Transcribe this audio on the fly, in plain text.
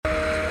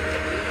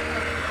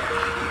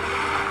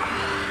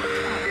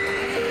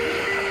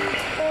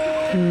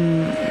Hey,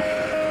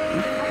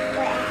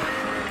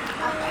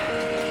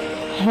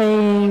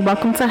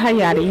 welcome to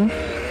Hayati.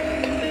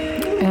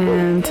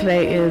 And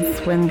today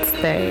is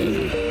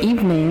Wednesday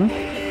evening.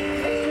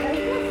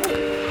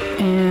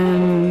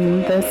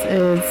 And this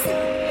is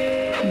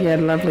your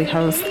lovely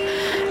host,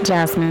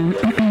 Jasmine.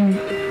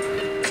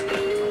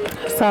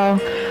 So,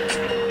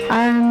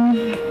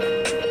 I'm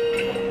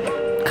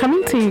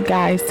coming to you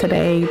guys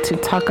today to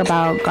talk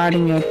about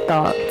guarding your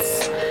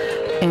thoughts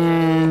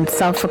and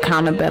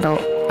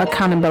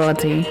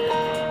accountability.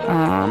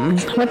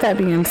 With that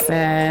being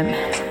said,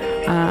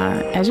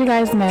 as you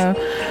guys know,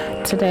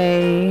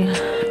 today,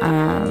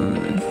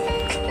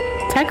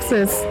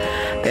 Texas,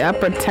 the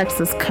upper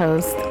Texas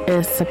coast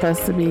is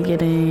supposed to be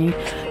getting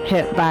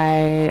hit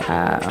by,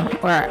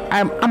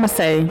 I'm going to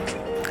say,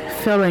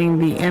 feeling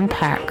the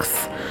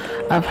impacts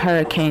of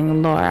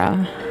Hurricane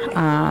Laura.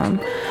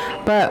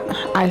 But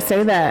I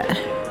say that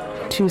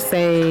to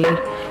say,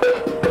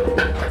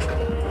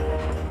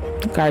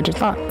 guard your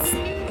thoughts.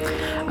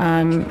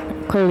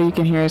 Clearly you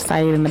can hear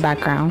Saeed in the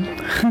background.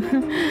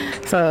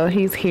 So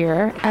he's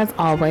here as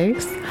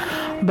always.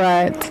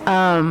 But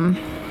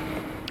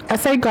I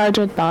say guard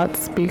your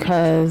thoughts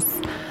because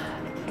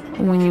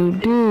when you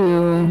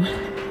do,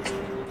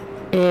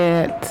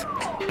 it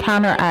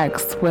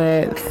counteracts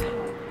with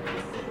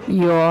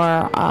your,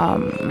 how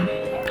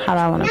do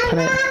I want to put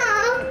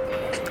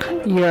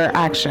it? Your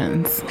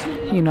actions.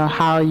 You know,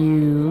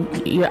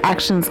 your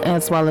actions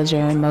as well as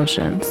your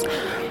emotions.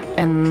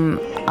 And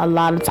a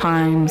lot of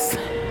times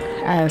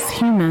as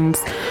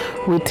humans,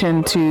 we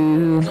tend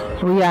to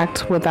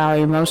react with our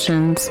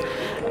emotions,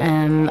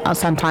 and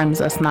sometimes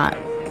that's not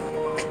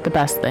the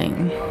best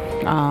thing.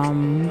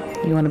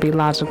 You want to be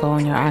logical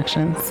in your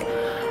actions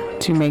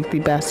to make the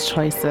best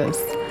choices.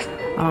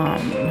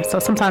 So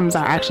sometimes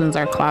our actions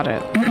are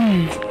clouded.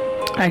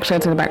 Actually, I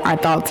take it back. Our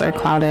thoughts are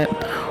clouded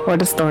or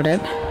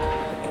distorted.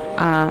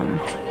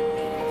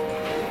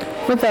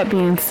 With that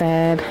being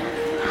said,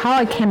 how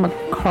I came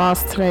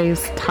across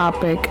today's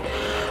topic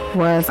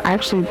was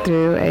actually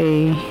through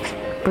a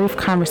brief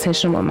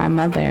conversation with my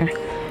mother.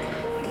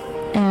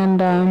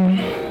 And I'm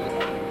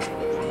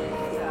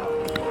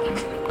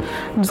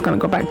just going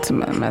to go back to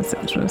my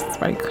message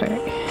just right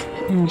quick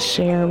and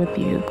share with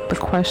you the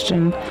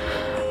question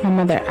my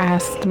mother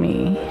asked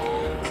me.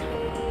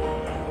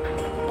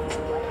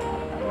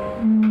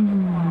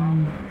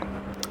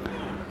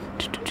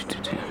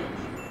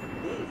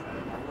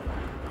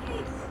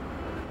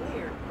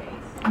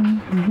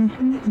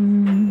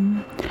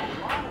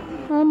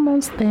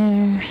 Almost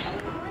there.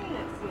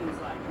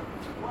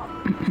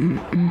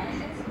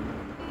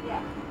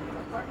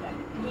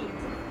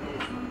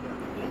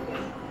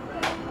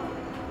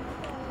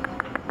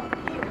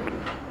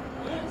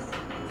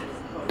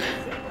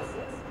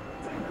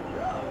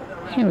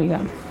 Here we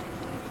go.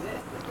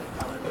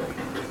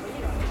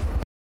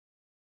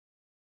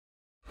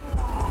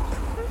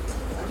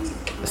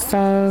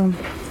 So,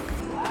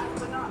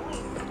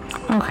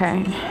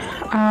 okay.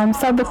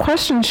 So the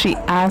question she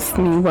asked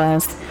me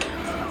was,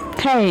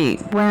 hey,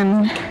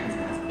 when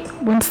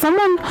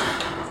someone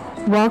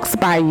walks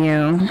by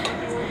you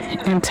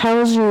and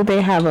tells you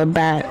they have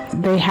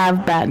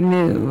bad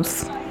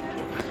news,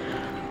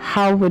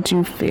 how would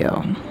you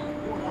feel?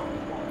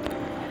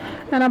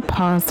 And I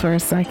paused for a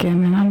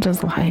second, and I'm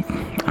just like,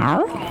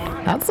 oh,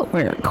 that's a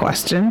weird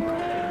question.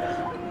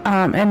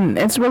 And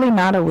it's really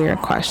not a weird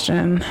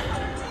question.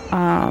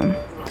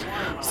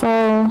 So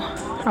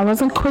I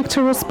wasn't quick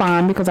to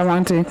respond because I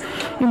wanted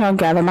to,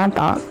 gather my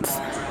thoughts.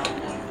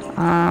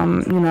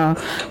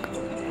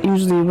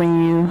 Usually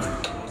when you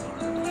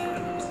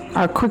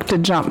are quick to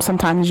jump,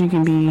 sometimes you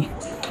can be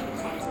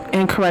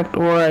incorrect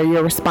or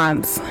your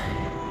response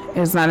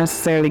is not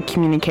necessarily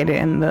communicated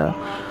in the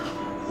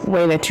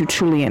way that you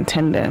truly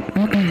intended.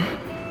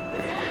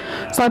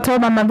 So I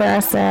told my mother, I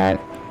said,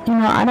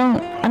 I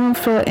don't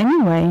feel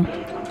any way,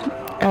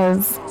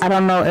 as I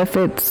don't know if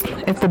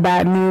the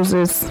bad news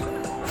is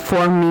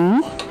for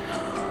me,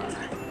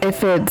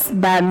 if it's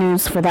bad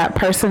news for that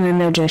person and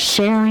they're just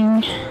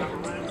sharing,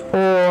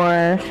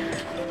 or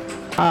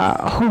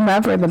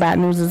whomever the bad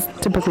news is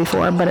typically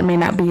for, but it may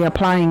not be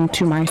applying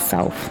to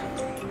myself.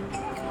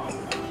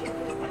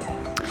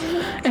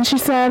 And she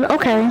said,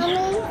 okay,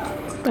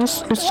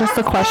 it's just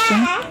a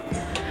question.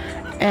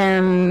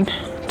 And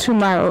to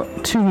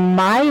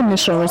my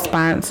initial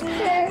response,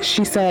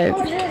 she said,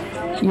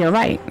 you're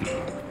right.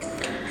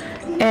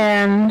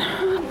 And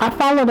I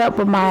followed up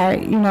with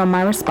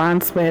my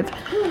response with,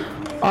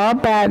 all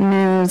bad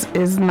news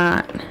is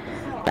not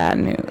bad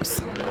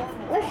news.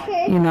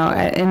 In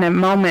a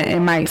moment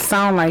it might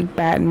sound like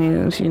bad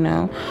news,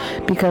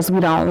 because we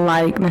don't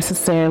like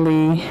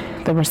necessarily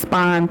the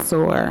response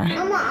or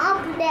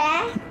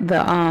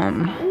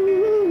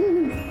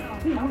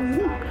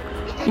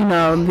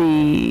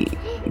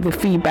the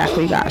feedback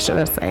we got, should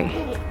I say.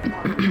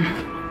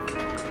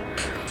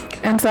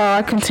 And so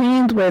I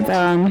continued with,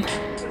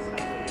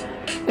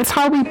 it's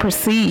how we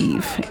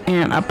perceive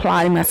and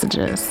apply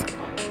messages.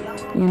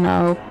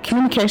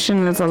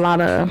 Communication is a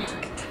lot of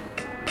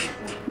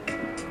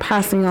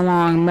passing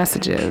along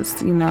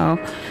messages,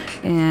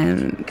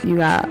 and you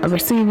got a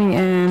receiving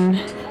end,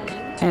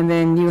 and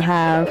then you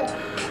have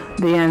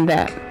the end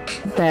that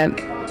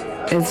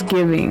is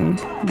giving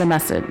the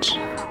message.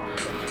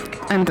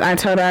 And I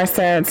told her, I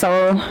said,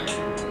 so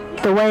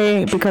the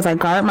way, because I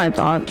guard my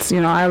thoughts,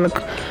 I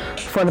look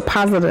for the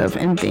positive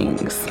in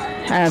things,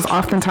 as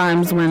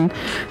oftentimes when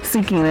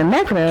seeking the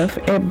negative,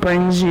 it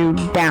brings you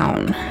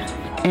down,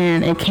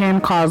 and it can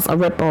cause a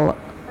ripple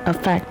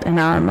effect in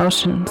our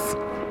emotions.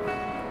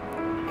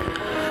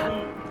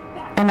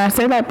 And I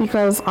say that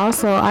because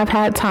also I've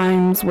had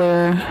times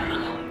where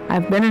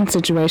I've been in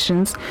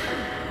situations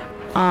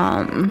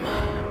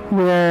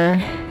where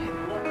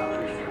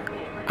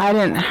I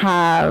didn't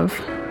have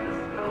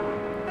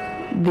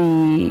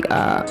the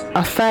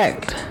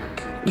effect,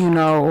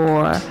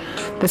 or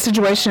the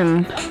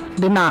situation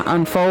did not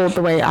unfold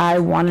the way I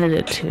wanted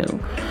it to.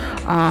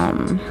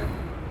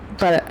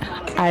 But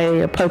I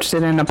approached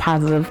it in a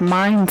positive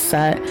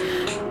mindset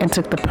and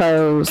took the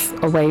pros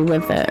away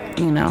with it,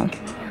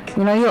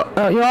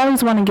 you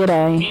always want to get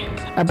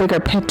a bigger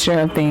picture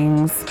of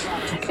things,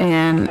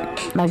 and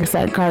like I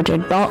said, guard your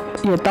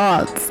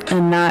thoughts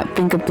and not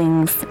think of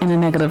things in a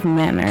negative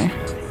manner.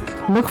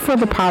 Look for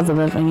the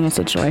positive in your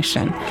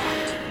situation.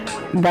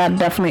 That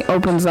definitely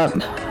opens up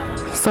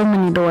so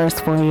many doors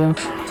for you.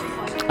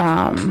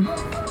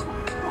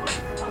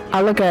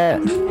 I look at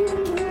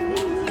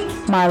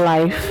my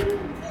life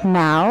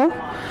now,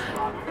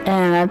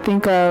 and I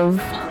think of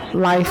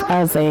life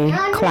as a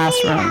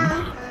classroom.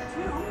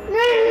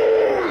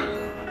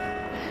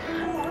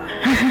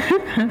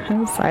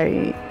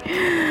 Sorry.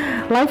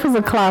 Life is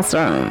a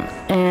classroom,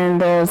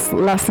 and there's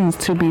lessons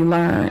to be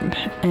learned,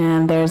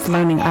 and there's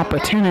learning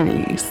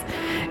opportunities,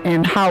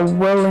 and how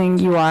willing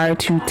you are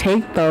to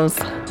take those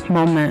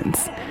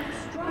moments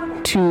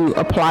to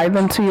apply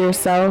them to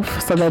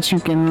yourself so that you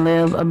can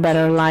live a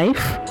better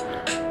life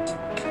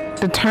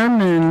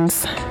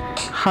determines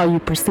how you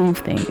perceive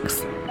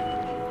things.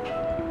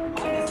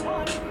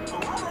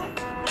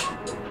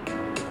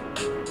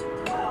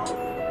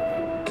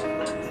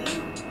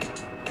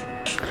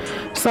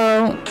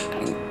 So,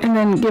 and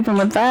then given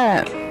with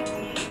that,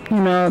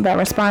 that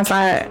response,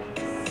 I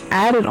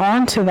added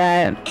on to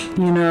that,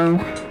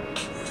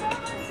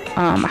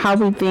 how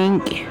we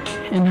think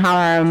and how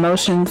our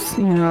emotions,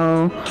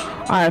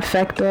 are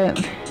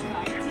affected.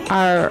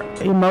 Our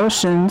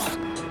emotions,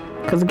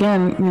 because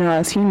again,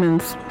 as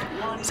humans,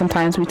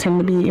 sometimes we tend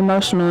to be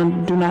emotional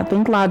and do not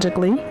think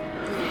logically.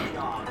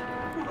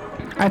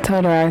 I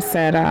told her, I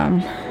said,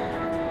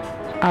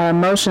 our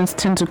emotions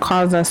tend to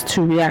cause us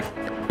to react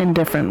in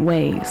different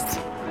ways.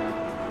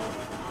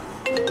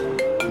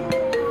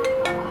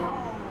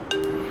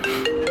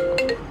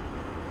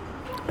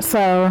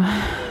 So,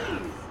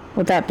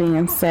 with that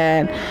being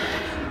said,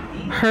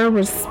 her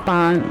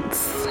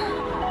response,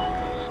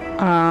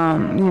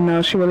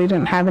 she really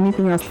didn't have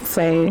anything else to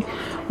say,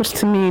 which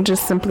to me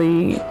just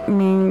simply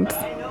means,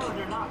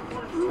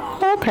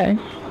 okay.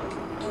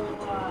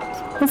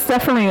 It's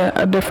definitely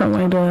a different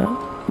way to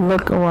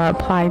look or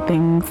apply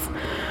things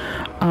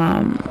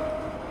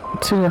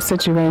to a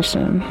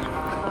situation.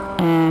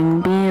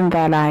 And being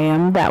that I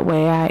am that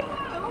way,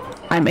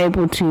 I'm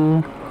able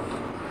to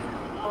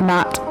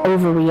not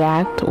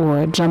overreact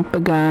or jump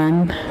the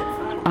gun.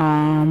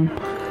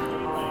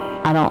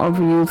 I don't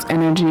overuse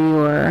energy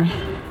or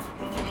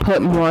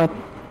put more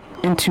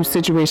into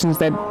situations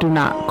that do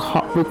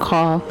not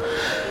recall.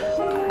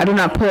 I do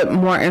not put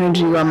more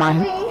energy on my...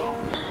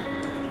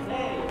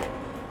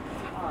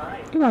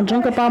 You gonna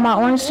drink up all my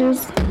orange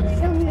juice?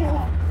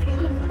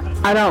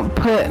 I don't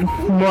put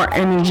more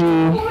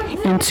energy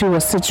into a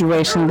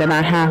situation than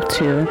I have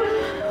to,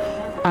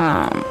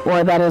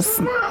 or that is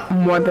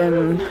more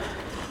than...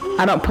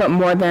 I don't put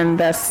more than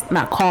that's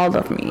not called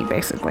of me,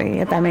 basically,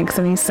 if that makes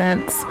any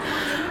sense.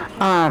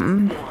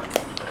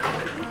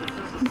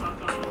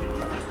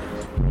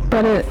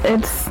 But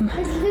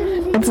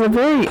it's a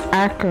very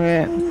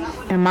accurate,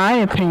 in my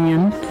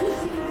opinion,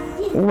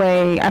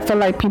 way. I feel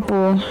like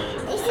people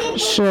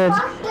should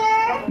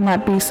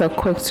not be so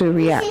quick to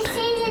react.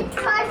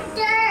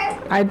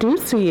 I do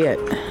see it.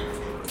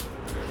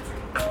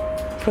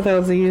 For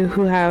those of you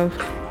who have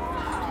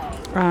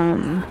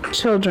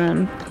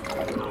children,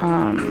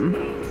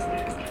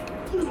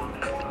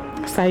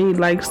 Saeed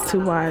likes to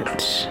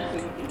watch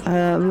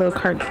a little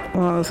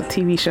it's a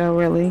TV show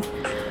really.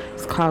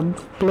 It's called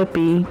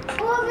Blippi.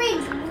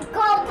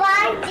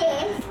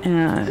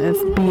 It's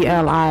Blippi,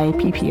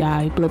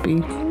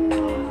 Blippi.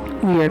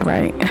 Weird,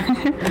 right?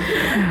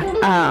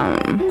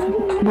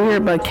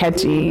 Weird but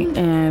catchy,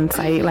 and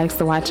Saeed likes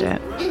to watch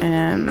it.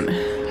 And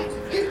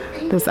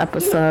this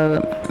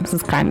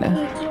is kind of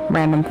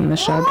random from the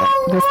show, but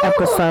this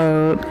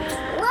episode,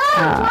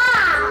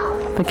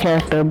 the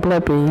character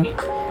Blippi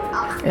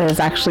is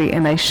actually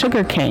in a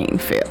sugarcane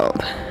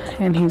field,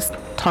 and he's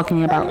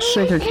talking about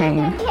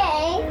sugarcane.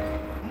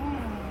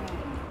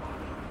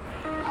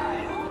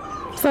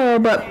 So,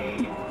 but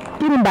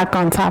getting back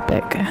on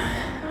topic,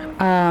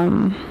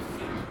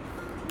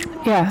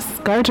 yes,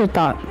 guard your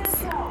thoughts.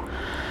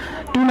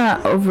 do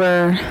not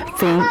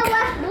overthink.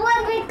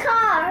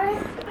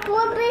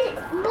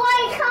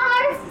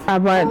 I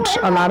watch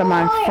a lot of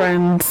my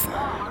friends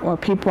or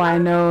people I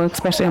know,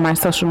 especially on my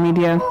social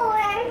media,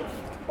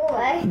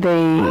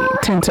 they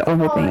tend to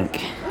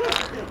overthink.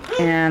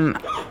 And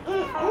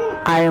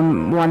I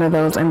am one of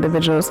those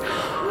individuals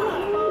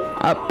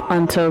up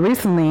until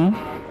recently,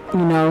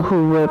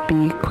 who would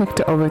be quick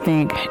to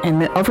overthink.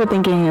 And the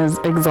overthinking is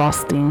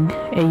exhausting.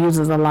 It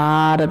uses a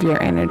lot of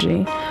your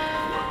energy.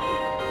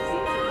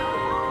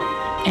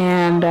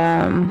 And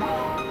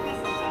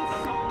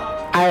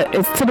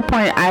it's to the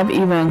point I've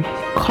even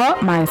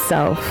caught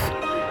myself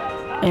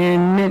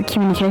in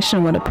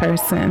mid-communication with a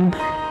person,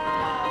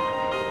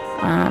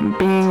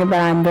 being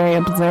that I'm very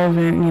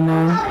observant,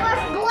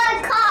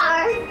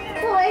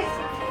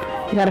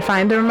 You gotta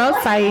find the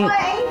remote site.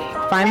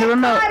 Find the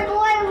remote.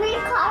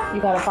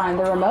 You gotta find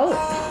the remote.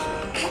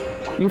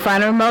 You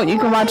find a remote, you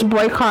can watch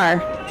Boy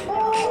Car.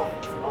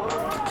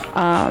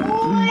 I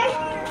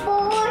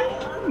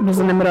was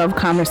in the middle of a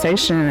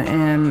conversation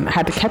and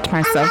had to catch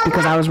myself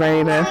because I was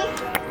ready to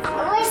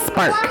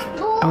spark.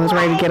 I was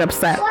ready to get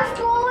upset.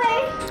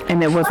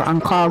 And it was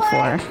uncalled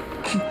for.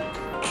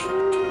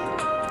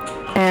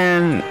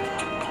 And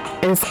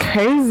it's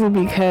crazy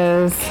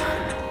because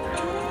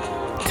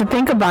to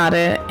think about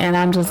it, and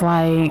I'm just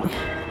like,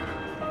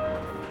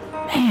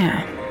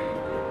 man,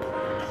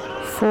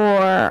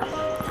 for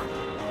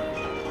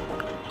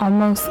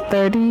almost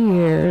 30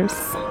 years,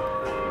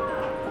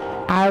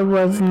 I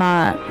was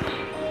not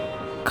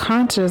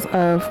conscious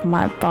of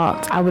my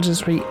thoughts. I would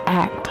just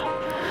react.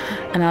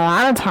 And a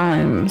lot of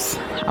times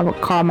I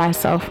would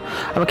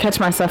catch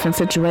myself in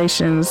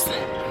situations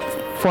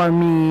for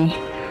me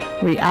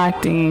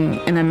reacting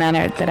in a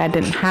manner that I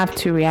didn't have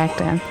to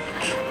react in.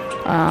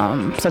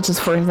 Such as,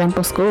 for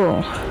example,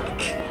 school.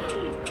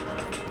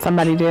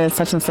 Somebody did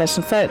such and such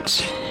and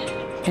such,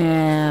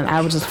 and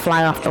I would just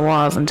fly off the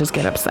walls and just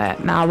get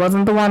upset. Now, I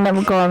wasn't the one that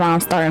would go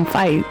around starting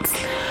fights,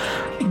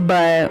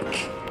 but,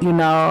 I'm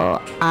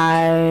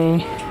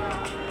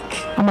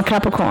a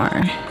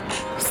Capricorn,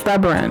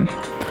 stubborn.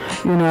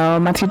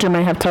 My teacher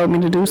may have told me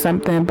to do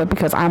something, but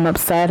because I'm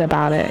upset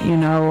about it,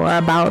 or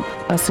about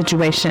a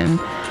situation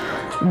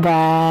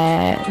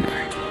that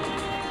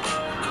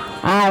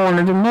I don't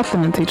want to do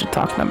nothing the teacher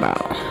talking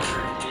about.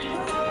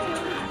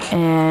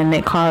 And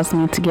it caused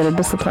me to get a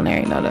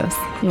disciplinary notice,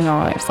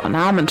 so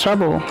now I'm in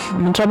trouble.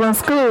 I'm in trouble in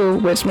school,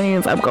 which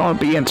means I'm going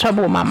to be in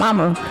trouble with my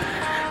mama.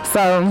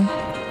 So,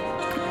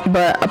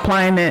 but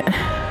applying it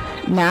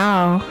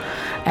now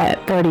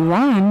at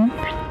 31,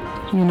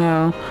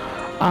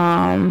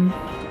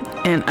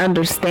 and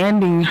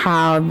understanding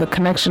how the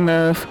connection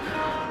of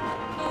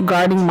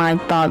guarding my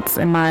thoughts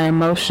and my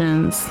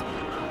emotions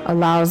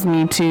allows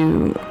me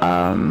to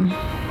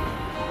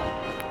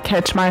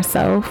catch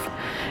myself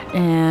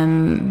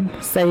and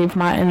save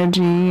my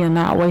energy and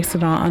not waste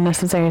it on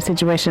unnecessary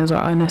situations or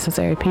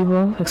unnecessary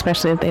people,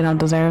 especially if they don't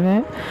deserve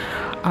it,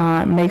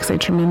 makes a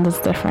tremendous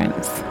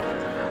difference.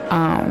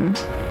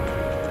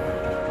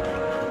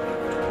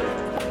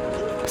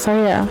 So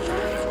yeah,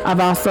 I've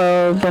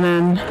also been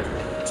in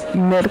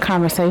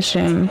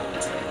mid-conversation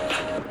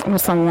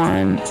with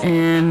someone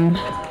and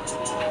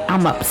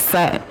I'm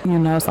upset,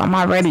 so I'm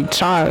already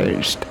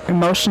charged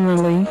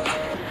emotionally.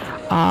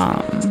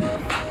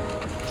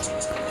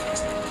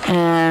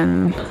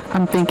 And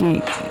I'm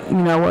thinking,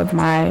 with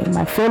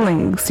my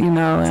feelings,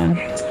 and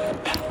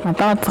my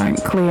thoughts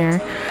aren't clear.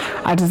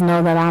 I just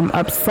know that I'm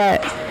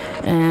upset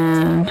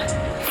and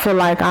feel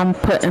like I'm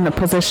put in a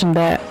position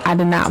that I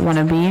did not want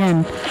to be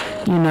in,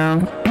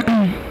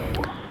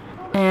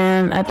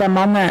 And at that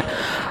moment,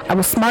 I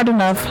was smart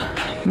enough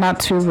not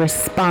to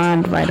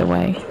respond right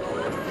away.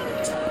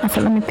 I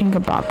said, let me think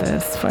about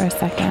this for a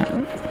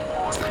second.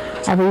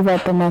 I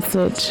reread the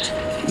message,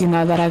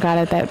 that I got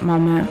at that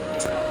moment.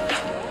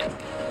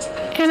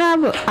 And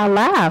I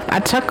laughed. I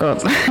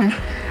chuckled.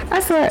 I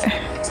said,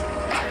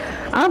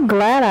 I'm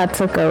glad I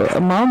took a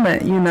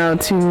moment,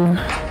 to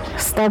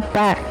step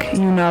back,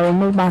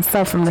 remove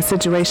myself from the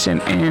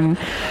situation and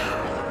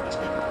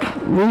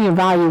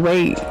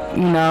reevaluate,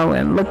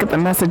 and look at the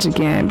message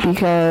again,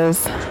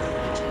 because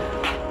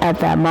at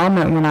that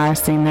moment when I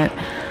seen it,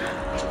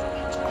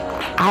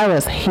 I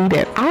was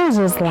heated. I was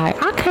just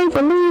like, I can't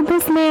believe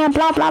this man,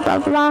 blah, blah, blah,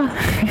 blah.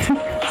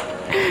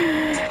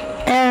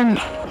 And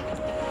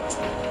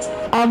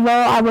although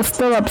I was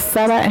still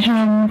upset at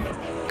him,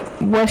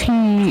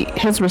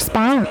 his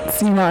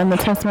response, in the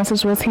text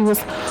message was he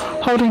was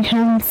holding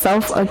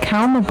himself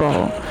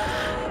accountable.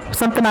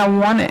 Something I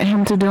wanted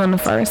him to do in the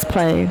first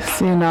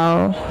place,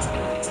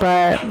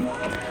 but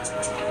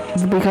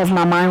because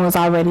my mind was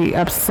already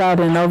upset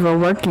and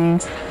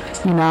overworking,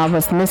 I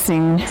was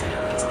missing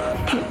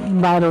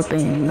vital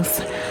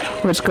things,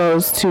 which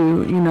goes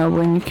to,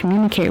 when you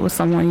communicate with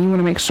someone, you want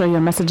to make sure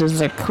your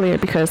messages are clear,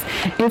 because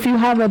if you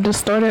have a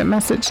distorted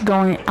message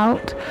going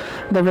out,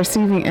 the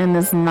receiving end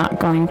is not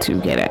going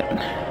to get it.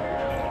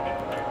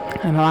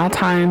 And a lot of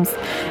times,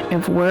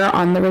 if we're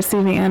on the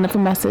receiving end of a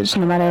message,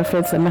 no matter if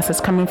it's a message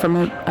coming from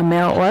a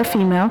male or a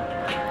female,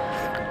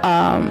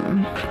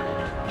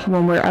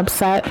 when we're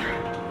upset,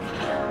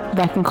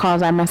 that can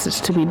cause our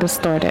message to be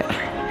distorted.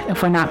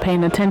 If we're not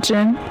paying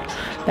attention,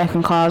 that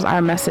can cause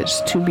our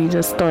message to be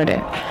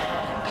distorted.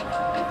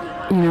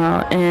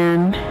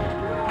 And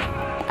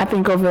I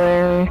think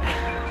over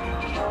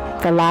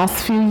the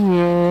last few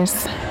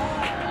years,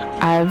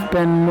 I've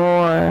been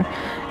more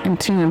in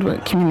tune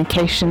with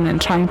communication and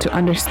trying to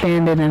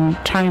understand it and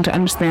trying to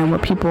understand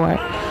what people are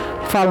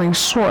falling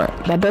short.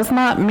 That does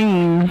not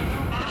mean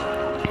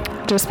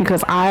just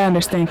because I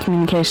understand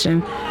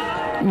communication,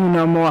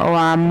 more, or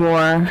I'm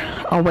more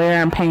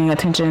aware and paying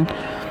attention,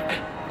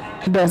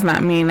 does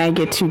not mean I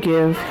get to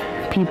give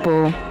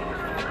people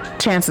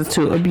chances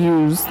to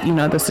abuse,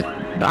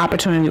 the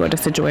opportunity or the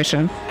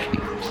situation.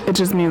 It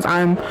just means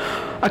I'm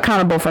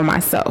accountable for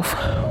myself,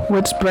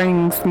 which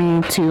brings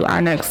me to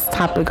our next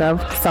topic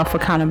of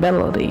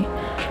self-accountability.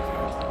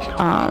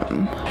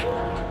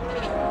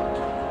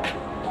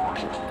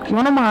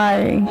 One of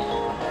my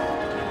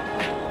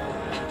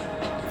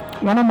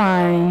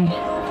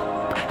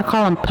I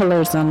call them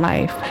pillars in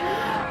life.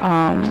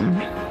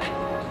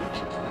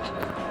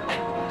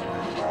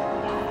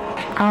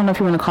 I don't know if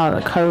you want to call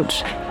it a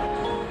coach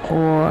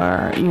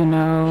or,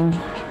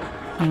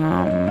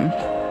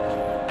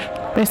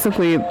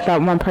 basically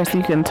that one person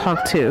you can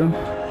talk to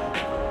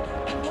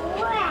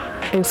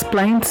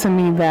explained to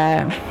me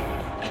that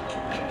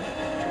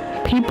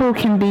people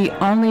can be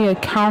only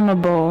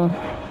accountable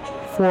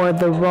for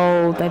the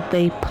role that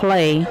they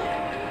play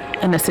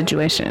in a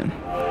situation.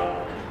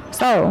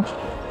 So,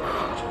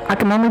 I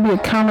can only be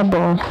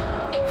accountable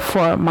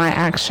for my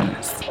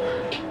actions.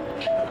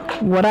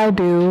 What I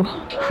do,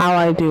 how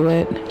I do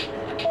it,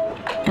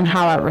 and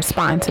how I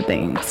respond to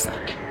things.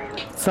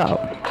 So,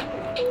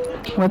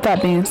 with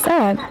that being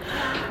said,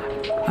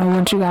 I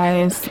want you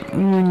guys,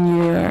 when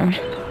you're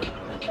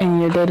in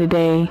your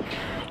day-to-day,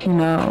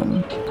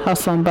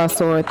 hustle and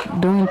bustle or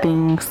doing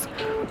things,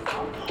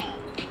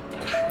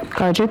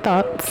 guard your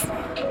thoughts.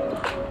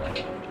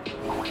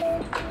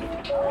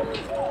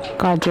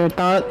 Guard your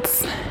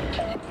thoughts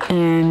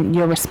and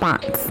your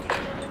response.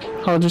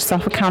 Hold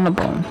yourself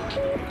accountable.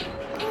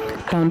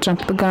 Don't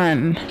jump the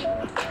gun,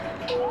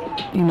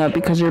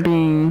 because you're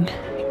being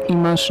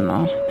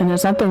emotional. And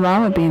there's nothing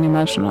wrong with being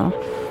emotional.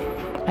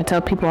 I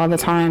tell people all the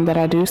time that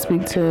I do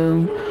speak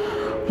to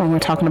when we're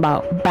talking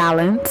about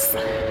balance.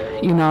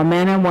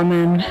 Men and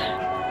women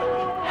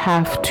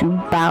have to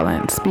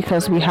balance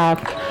because we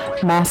have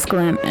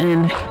masculine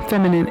and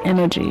feminine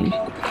energy.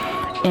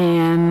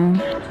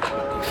 And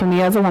for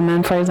me as a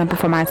woman, for example,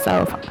 for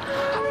myself,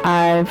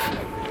 I've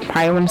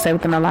probably wouldn't say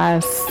within the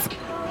last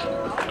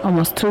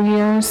almost 2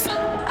 years,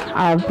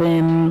 I've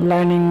been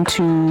learning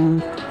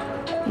to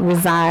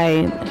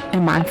reside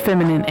in my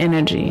feminine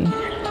energy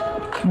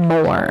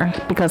more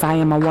because I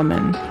am a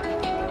woman.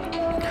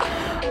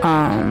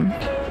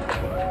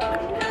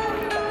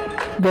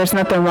 There's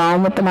nothing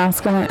wrong with the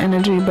masculine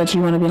energy, but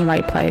you want to be in the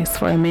right place.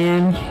 For a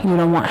man, you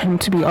don't want him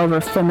to be over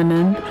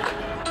feminine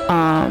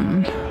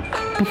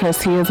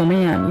because he is a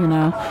man,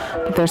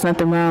 But there's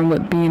nothing wrong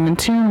with being in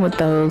tune with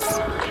those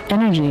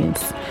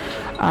energies.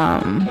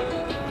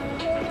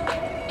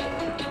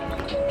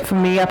 For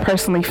me, I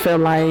personally feel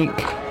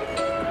like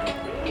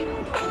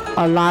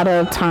a lot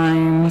of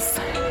times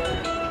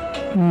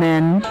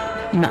men,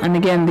 and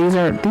again, these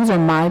are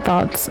my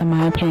thoughts and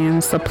my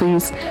opinions, so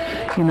please,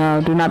 do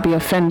not be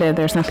offended.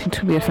 There's nothing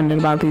to be offended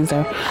about. These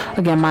are,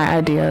 again, my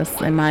ideas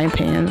and my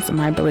opinions and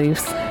my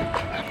beliefs.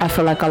 I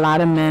feel like a lot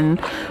of men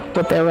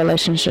with their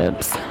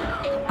relationships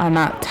are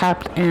not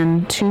tapped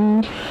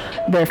into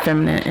their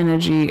feminine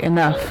energy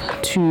enough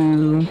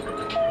to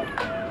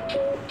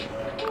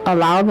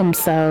allow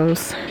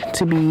themselves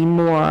to be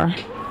more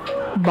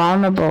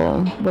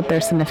vulnerable with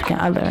their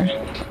significant other.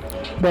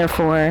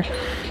 Therefore,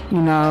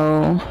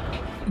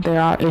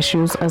 there are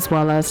issues as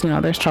well as,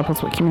 there's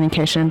troubles with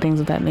communication and things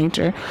of that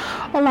nature,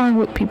 along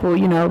with people,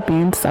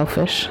 being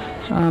selfish,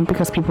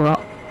 because people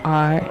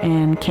are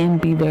and can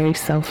be very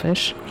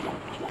selfish.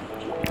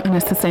 And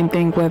it's the same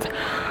thing with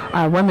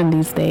our women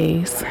these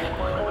days.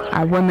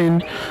 Our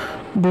women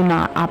do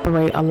not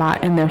operate a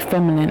lot in their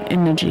feminine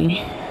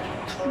energy.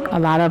 A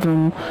lot of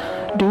them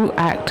do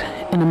act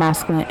in a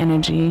masculine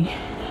energy.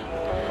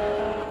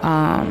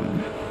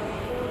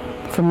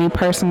 For me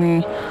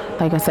personally,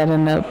 like I said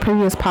in the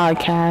previous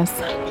podcast,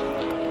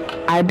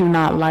 I do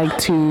not like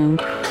to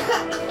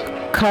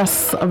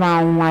cuss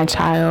around my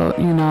child,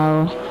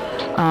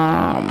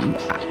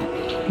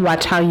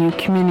 watch how you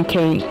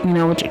communicate,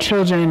 with your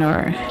children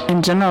or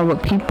in general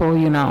with people,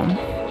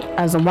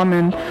 As a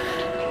woman,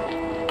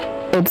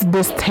 it's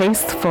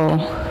distasteful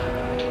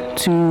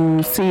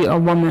to see a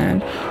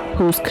woman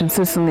who's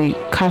consistently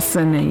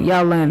cussing and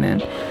yelling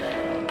and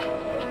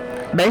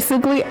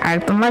basically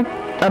acting like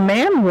a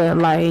man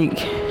would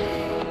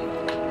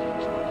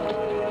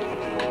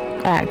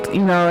act,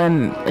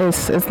 and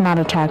it's not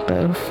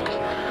attractive.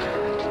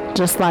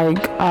 Just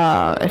like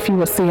if you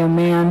would see a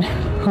man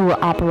who would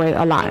operate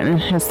a lot in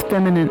his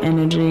feminine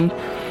energy,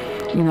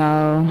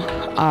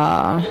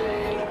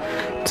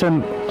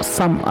 to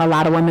a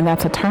lot of women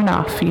that's a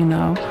turnoff,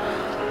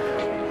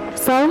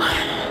 So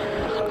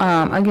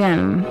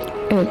Again,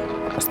 it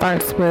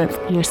starts with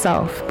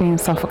yourself, being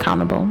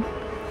self-accountable.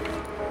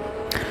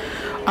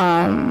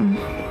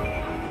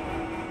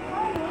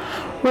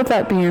 With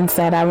that being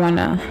said, I want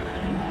to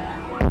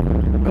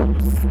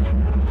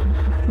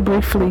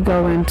briefly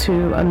go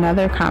into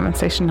another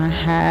conversation I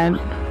had,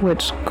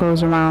 which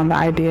goes around the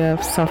idea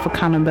of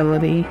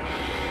self-accountability.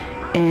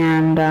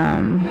 And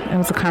it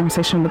was a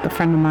conversation with a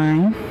friend of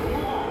mine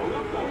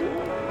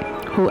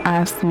who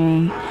asked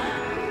me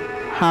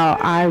how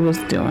I was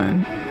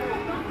doing.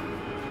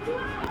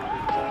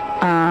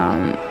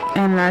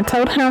 And I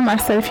told him, I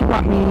said, if you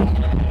want me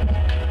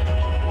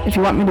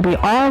to be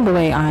all the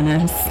way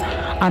honest,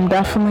 I'm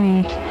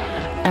definitely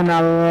in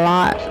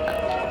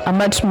a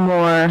much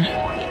more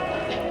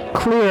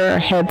clearer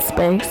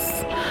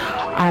headspace.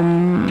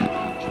 I'm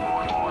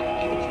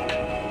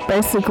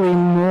basically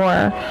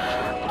more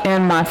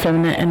in my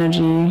feminine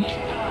energy,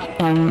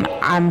 and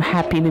I'm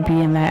happy to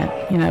be in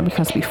that,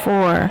 because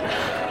before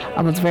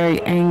I was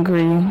very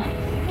angry,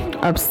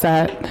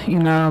 upset,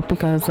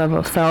 because of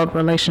a failed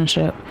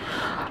relationship.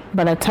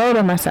 But I told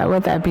him, I said,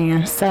 with that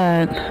being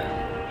said,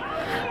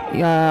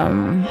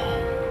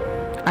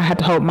 I had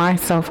to hold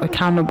myself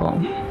accountable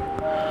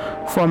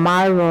for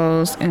my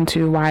roles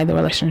into why the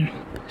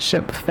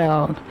relationship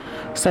failed,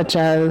 such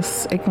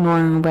as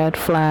ignoring red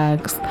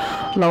flags,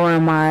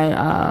 lowering my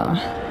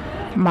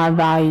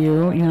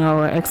value,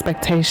 or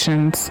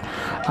expectations,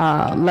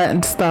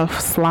 letting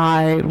stuff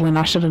slide when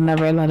I should have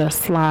never let it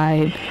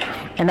slide.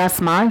 And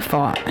that's my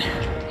fault,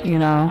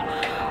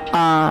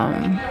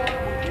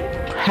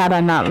 Had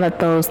I not let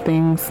those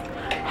things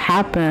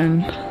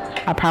happen,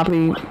 I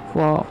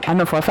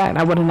know for a fact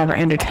I would have never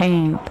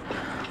entertained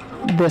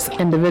this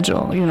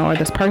individual, or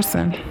this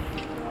person.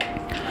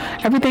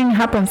 Everything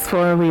happens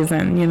for a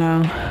reason,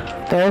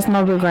 There is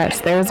no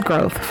regrets. There is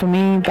growth. For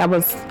me, that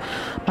was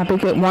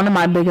one of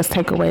my biggest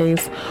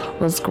takeaways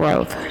was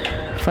growth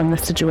from the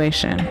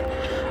situation.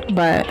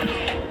 But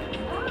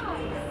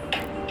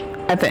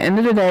at the end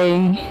of the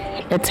day,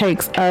 it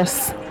takes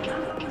us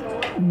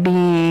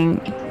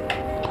being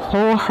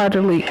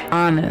wholeheartedly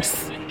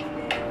honest,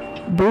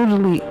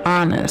 brutally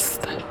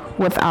honest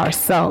with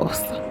ourselves,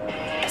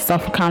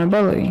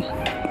 self-accountability,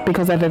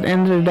 because at the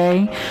end of the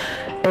day,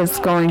 it's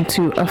going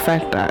to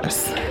affect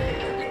us.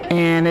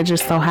 And it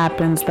just so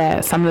happens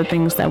that some of the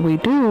things that we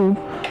do,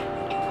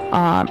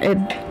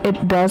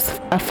 it does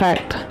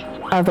affect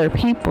other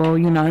people,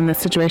 in the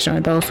situation,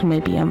 or those who may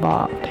be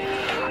involved.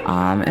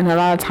 And a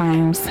lot of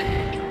times,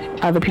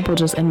 other people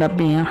just end up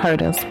being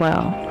hurt as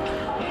well.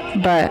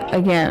 But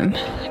again,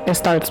 it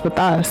starts with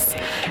us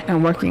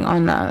and working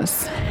on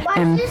us.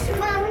 And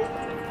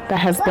that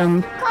has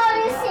been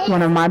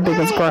one of my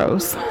biggest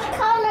growths.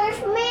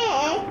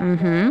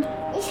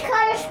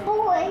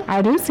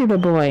 I do see the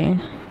boy.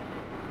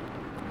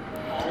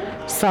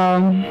 So.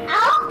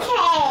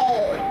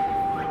 Okay.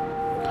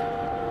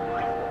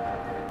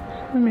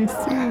 Let me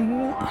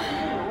see.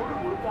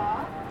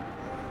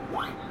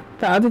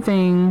 The other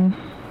thing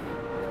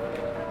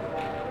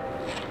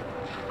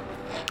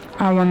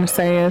I want to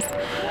say is,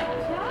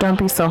 don't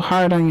be so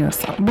hard on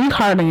yourself. Be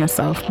hard on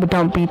yourself, but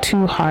don't be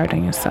too hard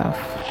on yourself.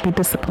 Be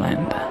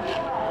disciplined.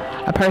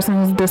 A person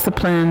who's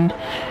disciplined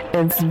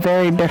is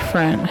very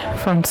different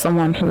from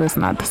someone who is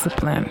not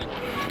disciplined.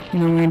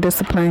 When you're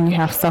disciplined, you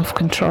have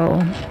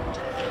self-control,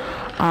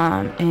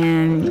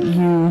 and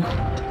you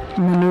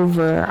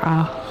maneuver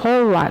a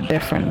whole lot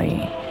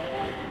differently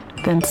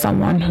than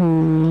someone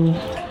who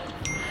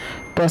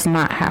does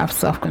not have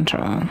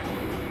self-control.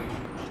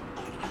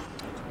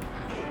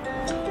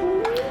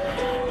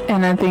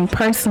 And I think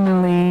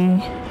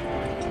personally,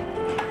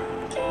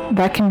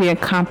 that can be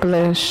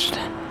accomplished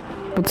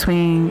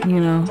between,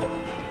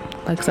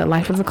 like I said,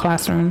 life is a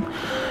classroom,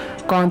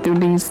 going through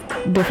these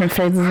different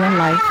phases in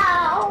life.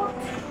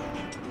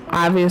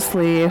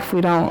 Obviously, if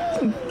we don't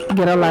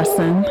get a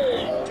lesson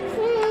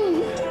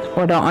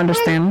or don't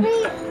understand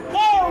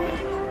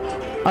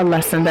a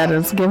lesson that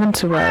is given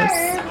to us,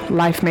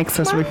 life makes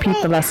us repeat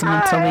the lesson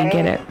until we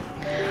get it.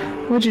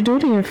 What'd you do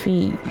to your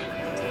feet?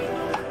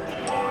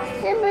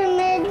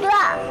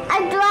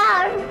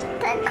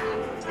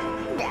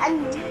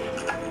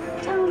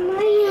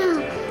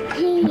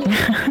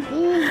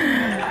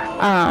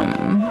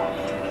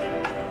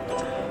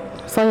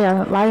 So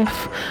yeah,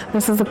 life.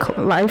 This is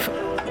life.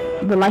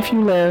 The life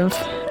you live,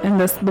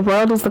 and the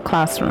world is the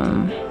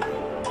classroom,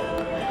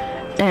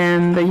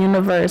 and the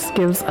universe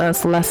gives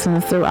us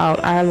lessons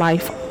throughout our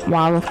life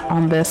while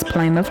on this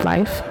plane of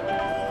life.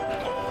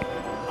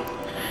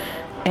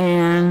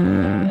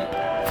 And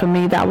for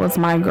me, that was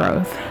my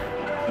growth,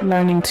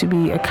 learning to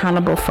be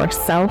accountable for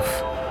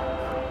self,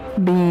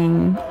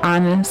 being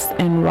honest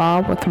and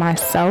raw with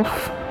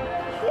myself,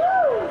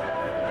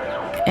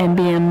 and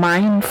being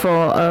mindful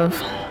of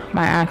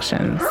my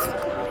actions,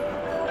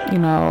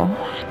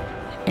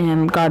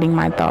 and guarding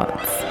my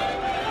thoughts.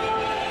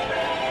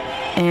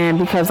 And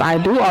because I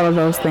do all of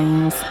those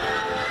things,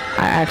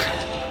 I act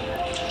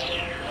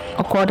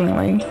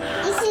accordingly.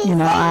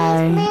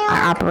 I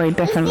operate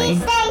differently. You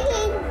see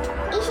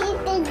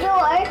the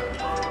door?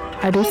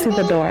 I do see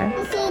the door.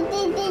 You see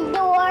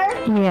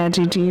Yeah,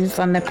 Gigi's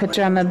on the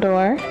picture on the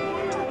door.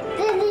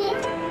 Gigi,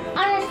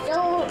 I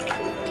saw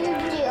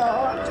Gigi.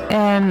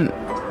 And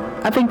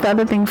I think the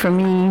other thing for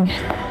me,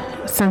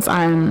 since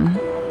I'm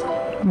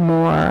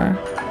more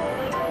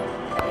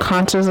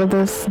conscious of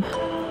this,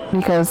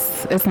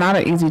 because it's not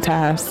an easy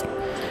task.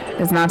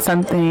 It's not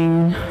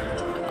something,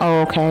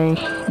 oh, okay,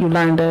 you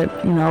learned it,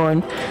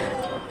 and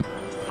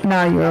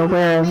now you're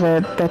aware of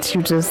it, that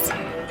you just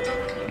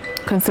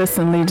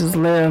consistently just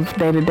live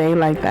day to day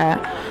like that,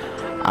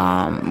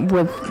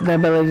 with the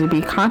ability to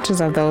be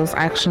conscious of those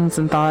actions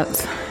and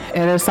thoughts.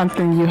 It is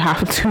something you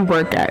have to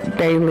work at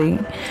daily.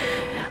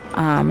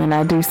 And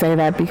I do say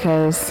that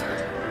because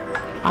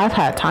I've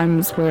had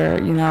times where,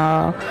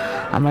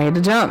 I'm ready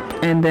to jump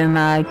and then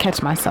I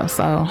catch myself.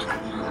 So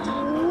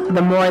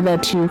the more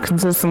that you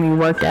consistently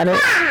work at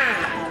it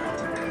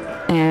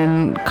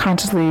and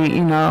consciously,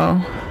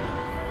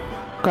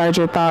 guard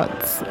your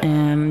thoughts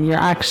and your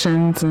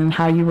actions and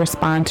how you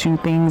respond to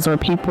things or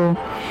people,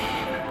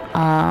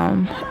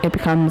 it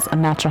becomes a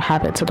natural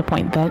habit to the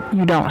point that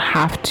you don't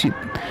have to,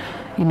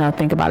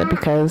 think about it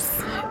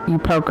because you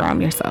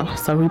program yourself.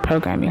 So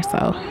reprogram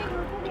yourself.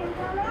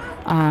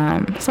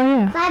 So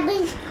yeah.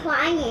 Baby's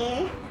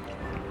crying.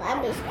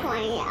 Baby's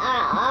crying.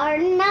 Or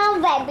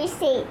no, baby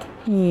sick.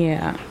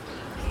 Yeah.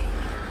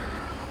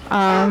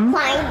 Crying,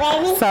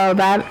 baby. So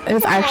that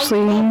is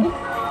actually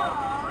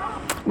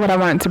what I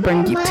wanted to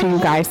bring to you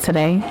guys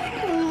today.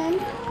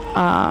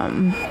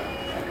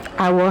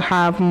 I will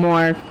have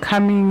more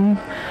coming.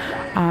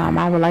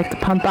 I would like to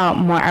pump out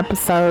more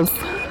episodes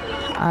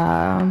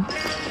on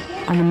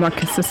a more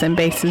consistent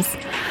basis.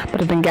 But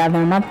I've been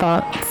gathering my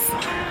thoughts.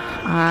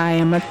 I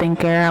am a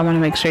thinker. I want to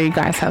make sure you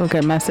guys have a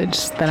good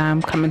message that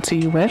I'm coming to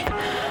you with,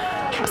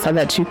 so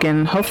that you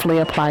can hopefully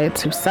apply it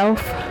to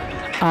self.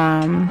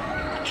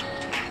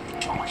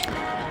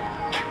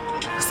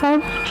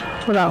 So,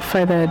 without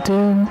further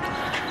ado,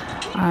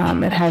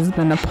 it has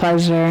been a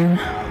pleasure.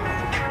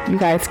 You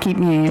guys keep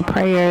me in your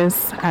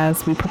prayers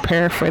as we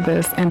prepare for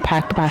this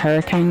impact by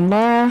Hurricane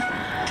Laura.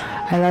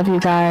 I love you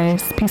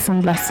guys. Peace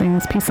and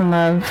blessings. Peace and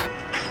love.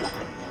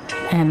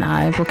 And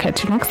I will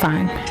catch you next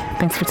time.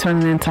 Thanks for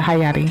tuning in to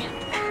Hayati.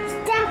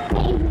 Stop,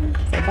 baby.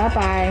 Say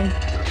bye-bye.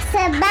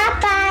 Say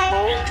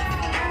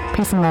bye-bye.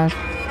 Peace and love.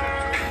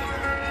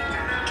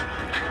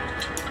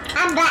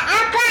 Abba,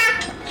 Abba.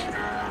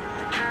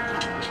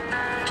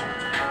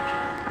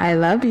 I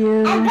love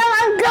you.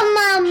 Aga,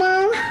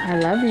 mama. I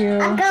love you.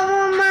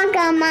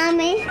 Aga,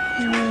 mommy.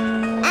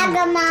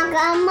 Aga,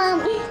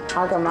 mommy.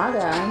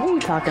 Agamaga. What are you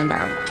talking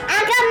about?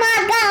 Aga,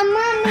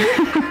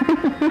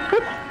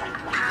 mommy.